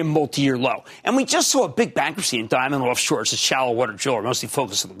turned out to be a multi-year low. And we just saw a big bankruptcy in Diamond Offshore as a shallow water driller, mostly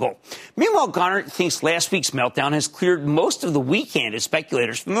focused on the Gulf. Meanwhile, Garner thinks last week's meltdown has cleared most of the weak-handed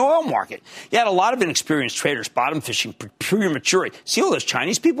speculators from the oil market. You had a lot of inexperienced traders bottom fishing prematurely. See all those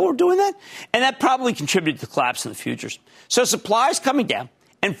Chinese people were doing that? And that probably contributed to the collapse in the futures. So supply is coming down,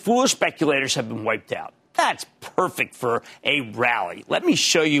 and foolish speculators have been wiped out. That's perfect for a rally. Let me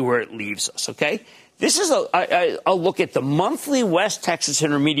show you where it leaves us, okay? This is a look at the monthly West Texas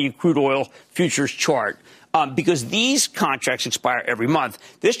Intermediate crude oil futures chart. Because these contracts expire every month.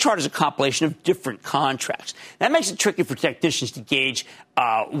 This chart is a compilation of different contracts. That makes it tricky for technicians to gauge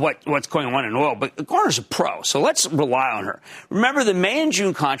what's going on in oil. But Garner's a pro, so let's rely on her. Remember, the May and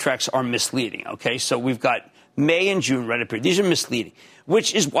June contracts are misleading, okay? So we've got May and June right up here. These are misleading,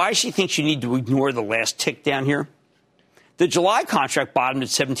 which is why she thinks you need to ignore the last tick down here. The July contract bottomed at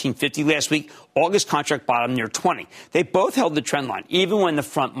 $17.50 last week. August contract bottomed near $20. They both held the trend line, even when the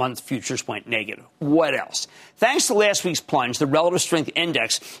front month futures went negative. What else? Thanks to last week's plunge, the relative strength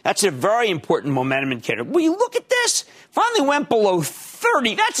index, that's a very important momentum indicator. Will you look at this? Finally went below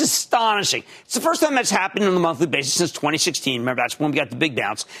 30. That's astonishing. It's the first time that's happened on a monthly basis since 2016. Remember, that's when we got the big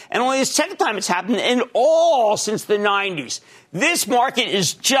bounce. And only the second time it's happened in all since the 90s. This market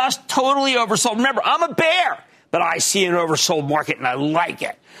is just totally oversold. Remember, I'm a bear, but I see an oversold market, and I like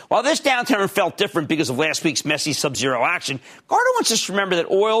it. While this downturn felt different because of last week's messy sub-zero action, Garner wants us to remember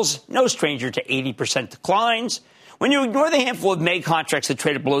that oil's no stranger to 80% declines. When you ignore the handful of May contracts that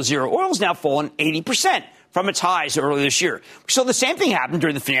traded below zero, oil's now fallen 80% from its highs earlier this year. So the same thing happened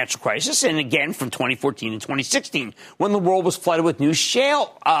during the financial crisis, and again from 2014 and 2016, when the world was flooded with new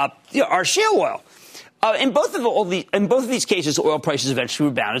shale oil. In both of these cases, oil prices eventually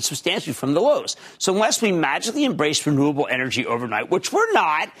rebounded substantially from the lows. So unless we magically embrace renewable energy overnight, which we're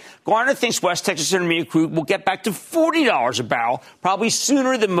not, Garner thinks West Texas Intermediate crude will get back to $40 a barrel, probably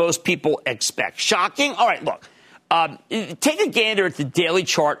sooner than most people expect. Shocking? All right, look. Take a gander at the daily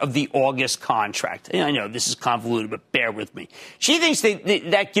chart of the August contract. And I know this is convoluted, but bear with me. She thinks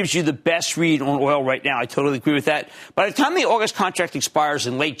that gives you the best read on oil right now. I totally agree with that. By the time the August contract expires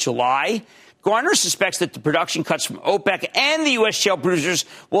in late July, Garner suspects that the production cuts from OPEC and the U.S. shale producers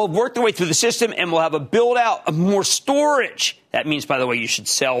will have worked their way through the system and will have a build-out of more storage. That means, by the way, you should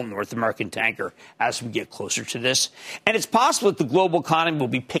sell North American tanker as we get closer to this. And it's possible that the global economy will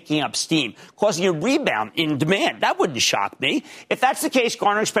be picking up steam, causing a rebound in demand. That wouldn't shock me. If that's the case,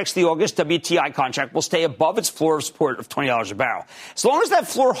 Garner expects the August WTI contract will stay above its floor of support of $20 a barrel. As long as that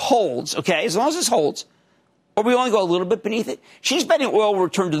floor holds, okay, as long as this holds, or we only go a little bit beneath it, she's betting oil will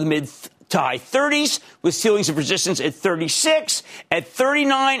return to the mid to high 30s, with ceilings of resistance at 36, at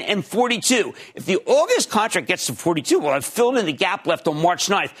 39, and 42. If the August contract gets to 42, we'll have filled in the gap left on March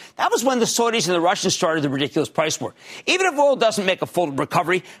 9th. That was when the Saudis and the Russians started the ridiculous price war. Even if oil doesn't make a full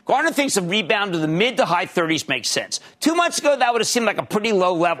recovery, Garner thinks a rebound to the mid to high 30s makes sense. 2 months ago, that would have seemed like a pretty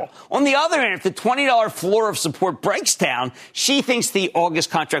low level. On the other hand, if the $20 floor of support breaks down, she thinks the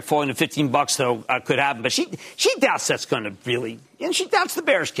August contract falling to $15, though, could happen. But she doubts that's going to really, and she doubts the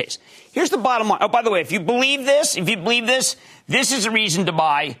bearish case. Here's the bottom line. Oh, by the way, if you believe this, this is a reason to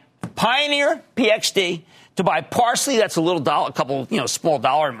buy Pioneer, PXD, to buy Parsley. That's a couple, small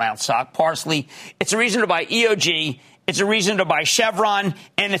dollar amount stock. Parsley. It's a reason to buy EOG. It's a reason to buy Chevron,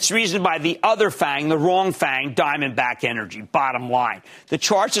 and it's a reason to buy the other FANG, the wrong FANG, Diamondback Energy. Bottom line. The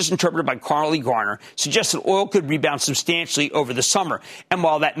charts, as interpreted by Carly Garner, suggest that oil could rebound substantially over the summer. And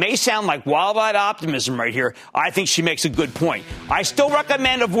while that may sound like wild-eyed optimism right here, I think she makes a good point. I still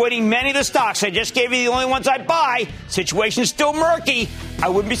recommend avoiding many of the stocks. I just gave you the only ones I buy. Situation's still murky. I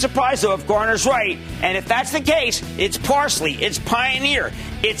wouldn't be surprised, though, if Garner's right. And if that's the case, it's Parsley, it's Pioneer,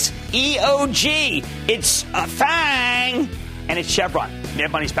 it's EOG, it's FANG, and it's Chevron.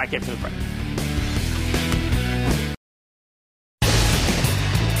 Mad Money's back after the break.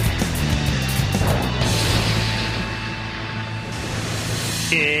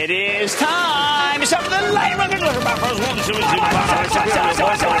 It is time. It's up for the light.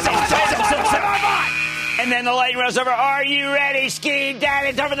 And then the lightning round's over. Are you ready, Ski Daddy?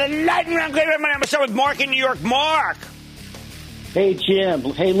 It's over the lightning round. I'm going to start with Mark in New York. Mark. Hey, Jim.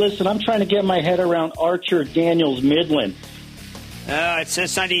 Hey, listen, I'm trying to get my head around Archer Daniels Midland.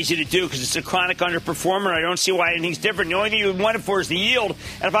 It's not easy to do because it's a chronic underperformer. I don't see why anything's different. The only thing you want it for is the yield.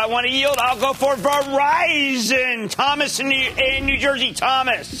 And if I want a yield, I'll go for Verizon. Thomas in New Jersey.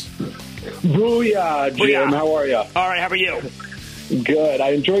 Thomas. Booyah, Jim. Booyah. How are you? All right, how are you? Good. I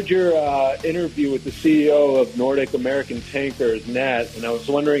enjoyed your interview with the CEO of Nordic American Tankers, Nat, and I was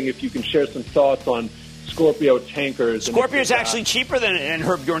wondering if you can share some thoughts on Scorpio Tankers. Scorpio is actually cheaper than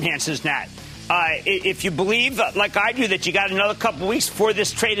Herb Bjorn Hansen's Nat. If you believe, like I do, that you got another couple weeks before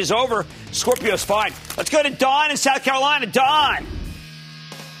this trade is over, Scorpio's fine. Let's go to Don in South Carolina. Don.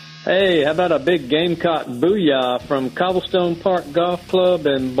 Hey, how about a big Gamecock booyah from Cobblestone Park Golf Club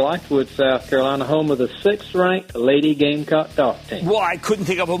in Blackwood, South Carolina, home of the 6th-ranked Lady Gamecock golf team? Well, I couldn't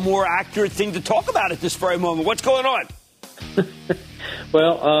think of a more accurate thing to talk about at this very moment. What's going on?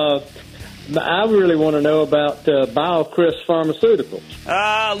 Well, I really want to know about BioCris Pharmaceuticals.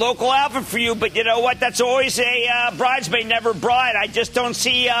 Local outfit for you, but you know what? That's always a bridesmaid, never bride. I just don't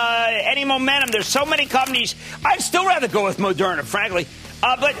see any momentum. There's so many companies. I'd still rather go with Moderna, frankly.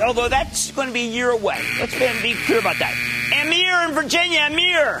 But although that's going to be a year away. Let's be clear about that. Amir in Virginia.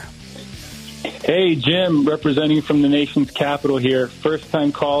 Amir. Hey, Jim, representing from the nation's capital here.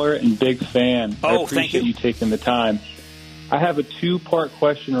 First-time caller and big fan. I appreciate you taking the time. I have a two-part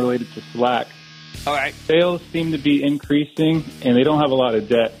question related to Slack. All right. Sales seem to be increasing, and they don't have a lot of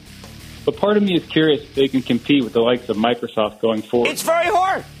debt. But part of me is curious if they can compete with the likes of Microsoft going forward. It's very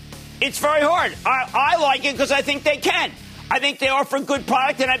hard. It's very hard. I like it because I think they can. I think they offer a good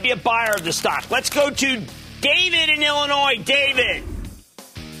product, and I'd be a buyer of the stock. Let's go to David in Illinois. David.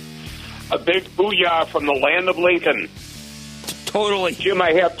 A big booyah from the land of Lincoln. Totally. Jim,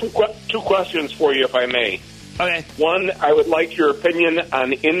 I have two questions for you, if I may. Okay. One, I would like your opinion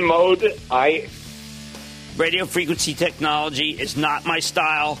on InMode. Radio frequency technology is not my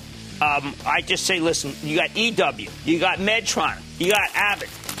style. I just say, listen, you got EW, you got Medtronic, you got Abbott.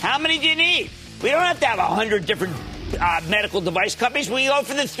 How many do you need? We don't have to have 100 different medical device companies. We go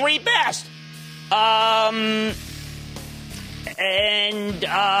for the three best. And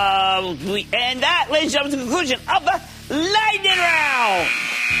that, ladies and gentlemen, is the conclusion of the Lightning Round.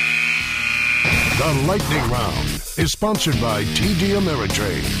 The Lightning Round is sponsored by TD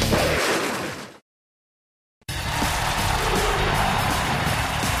Ameritrade.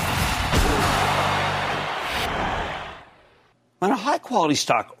 When a high-quality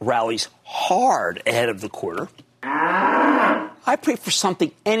stock rallies hard ahead of the quarter, I pray for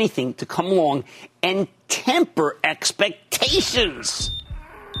anything to come along and temper expectations.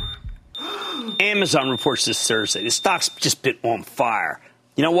 Amazon reports this Thursday. The stock's just been on fire.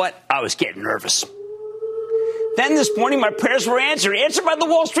 You know what? I was getting nervous. Then this morning, my prayers were answered by the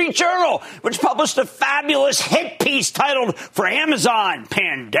Wall Street Journal, which published a fabulous hit piece titled, "For Amazon,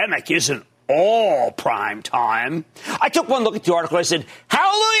 Pandemic Isn't All Prime Time." I took one look at the article. I said,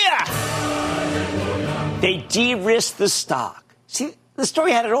 hallelujah! They de-risked the stock. See, the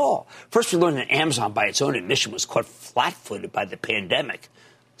story had it all. First, we learned that Amazon, by its own admission, was caught flat-footed by the pandemic.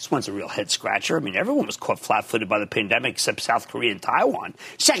 This one's a real head-scratcher. I mean, everyone was caught flat-footed by the pandemic except South Korea and Taiwan.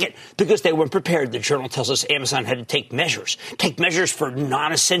 Second, because they weren't prepared, the Journal tells us Amazon had to take measures for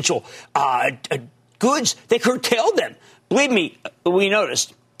non-essential goods. They curtailed them. Believe me, we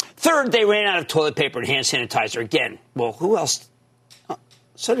noticed. Third, they ran out of toilet paper and hand sanitizer again. Well, who else?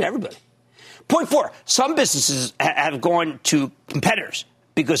 So did everybody. Point 4, some businesses have gone to competitors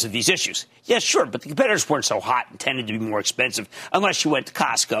because of these issues. Yes, sure, but the competitors weren't so hot and tended to be more expensive unless you went to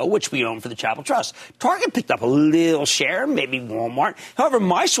Costco, which we own for the Chapel Trust. Target picked up a little share, maybe Walmart. However,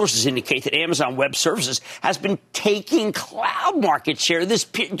 my sources indicate that Amazon Web Services has been taking cloud market share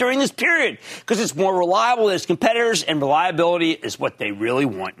during this period because it's more reliable than its competitors, and reliability is what they really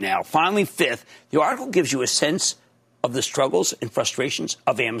want now. Finally, fifth, the article gives you a sense of the struggles and frustrations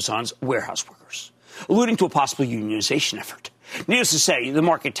of Amazon's warehouse workers, alluding to a possible unionization effort. Needless to say, the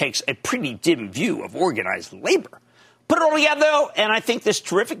market takes a pretty dim view of organized labor. Put it all together, though, and I think this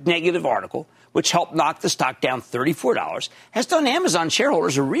terrific negative article, which helped knock the stock down $34, has done Amazon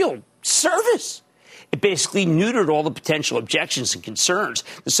shareholders a real service. It basically neutered all the potential objections and concerns,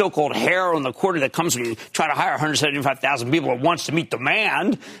 the so-called hair on the quarter that comes when you try to hire 175,000 people at once to meet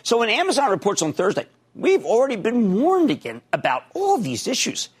demand. So when Amazon reports on Thursday, we've already been warned again about all these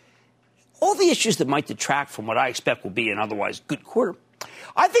issues. All the issues that might detract from what I expect will be an otherwise good quarter.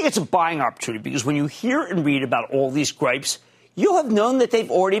 I think it's a buying opportunity because when you hear and read about all these gripes, you'll have known that they've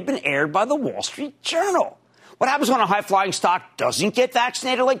already been aired by the Wall Street Journal. What happens when a high-flying stock doesn't get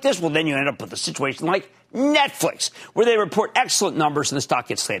vaccinated like this? Well, then you end up with a situation like Netflix, where they report excellent numbers and the stock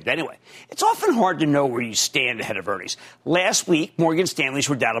gets slammed anyway. It's often hard to know where you stand ahead of earnings. Last week, Morgan Stanley's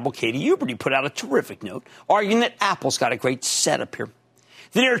redoubtable Katie Huberty put out a terrific note, arguing that Apple's got a great setup here.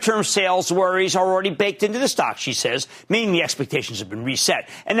 The near-term sales worries are already baked into the stock, she says, meaning the expectations have been reset,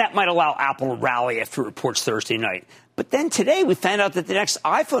 and that might allow Apple to rally after it reports Thursday night. But then today we found out that the next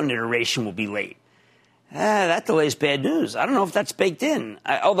iPhone iteration will be late. That delays bad news. I don't know if that's baked in,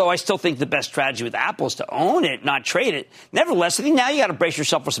 although I still think the best strategy with Apple is to own it, not trade it. Nevertheless, I think now you got to brace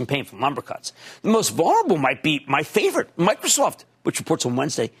yourself for some painful number cuts. The most vulnerable might be my favorite, Microsoft, which reports on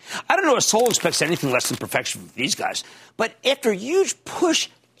Wednesday. I don't know if Seoul expects anything less than perfection from these guys, but after a huge push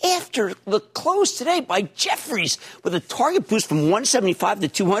after the close today by Jefferies with a target boost from 175 to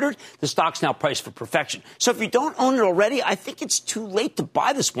 200, the stock's now priced for perfection. So if you don't own it already, I think it's too late to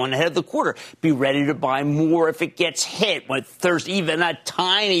buy this one ahead of the quarter. Be ready to buy more if it gets hit with there's even a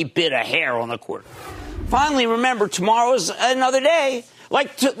tiny bit of hair on the quarter. Finally, remember, tomorrow's another day.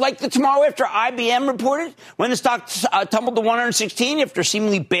 Like the tomorrow after IBM reported, when the stock tumbled to 116 after a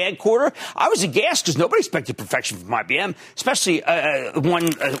seemingly bad quarter, I was aghast because nobody expected perfection from IBM, especially when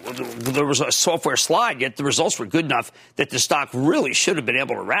there was a software slide, yet the results were good enough that the stock really should have been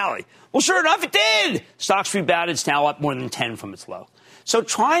able to rally. Well, sure enough, it did. Stock's rebounded. It's now up more than 10 from its low. So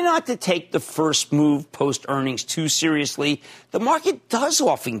try not to take the first move post-earnings too seriously. The market does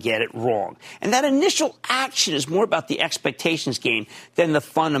often get it wrong. And that initial action is more about the expectations game than the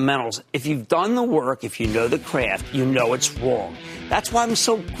fundamentals. If you've done the work, if you know the craft, you know it's wrong. That's why I'm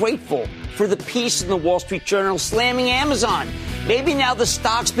so grateful for the piece in the Wall Street Journal slamming Amazon. Maybe now the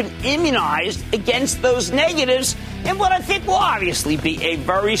stock's been immunized against those negatives in what I think will obviously be a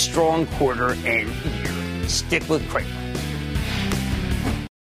very strong quarter and year. Stick with Cramer.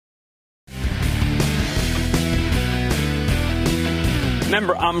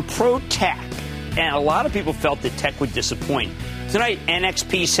 Remember, I'm pro-tech, and a lot of people felt that tech would disappoint. Tonight,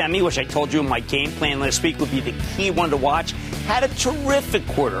 NXP Semi, which I told you in my game plan last week would be the key one to watch, had a terrific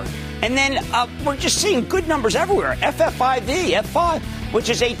quarter. And then we're just seeing good numbers everywhere. F5, which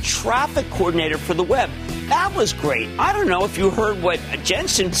is a traffic coordinator for the web. That was great. I don't know if you heard what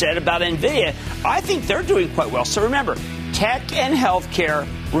Jensen said about NVIDIA. I think they're doing quite well. So remember, tech and healthcare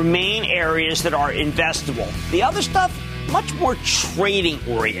remain areas that are investable. The other stuff, much more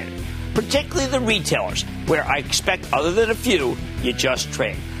trading-oriented, particularly the retailers, where I expect, other than a few, you just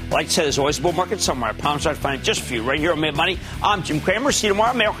trade. Like I said, there's always a bull market somewhere. I promise I'll find it just for you right here on Mad Money. I'm Jim Cramer. See you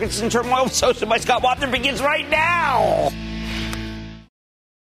tomorrow. Americans in Turmoil, hosted by Scott Wapner, begins right now.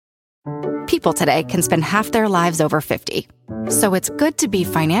 People today can spend half their lives over 50. So it's good to be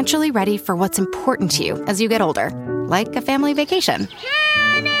financially ready for what's important to you as you get older, like a family vacation.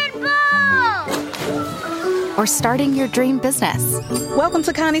 Or starting your dream business. Welcome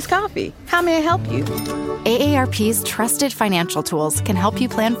to Connie's Coffee. How may I help you? AARP's trusted financial tools can help you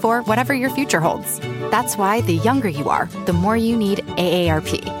plan for whatever your future holds. That's why the younger you are, the more you need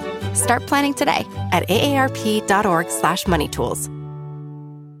AARP. Start planning today at aarp.org/moneytools.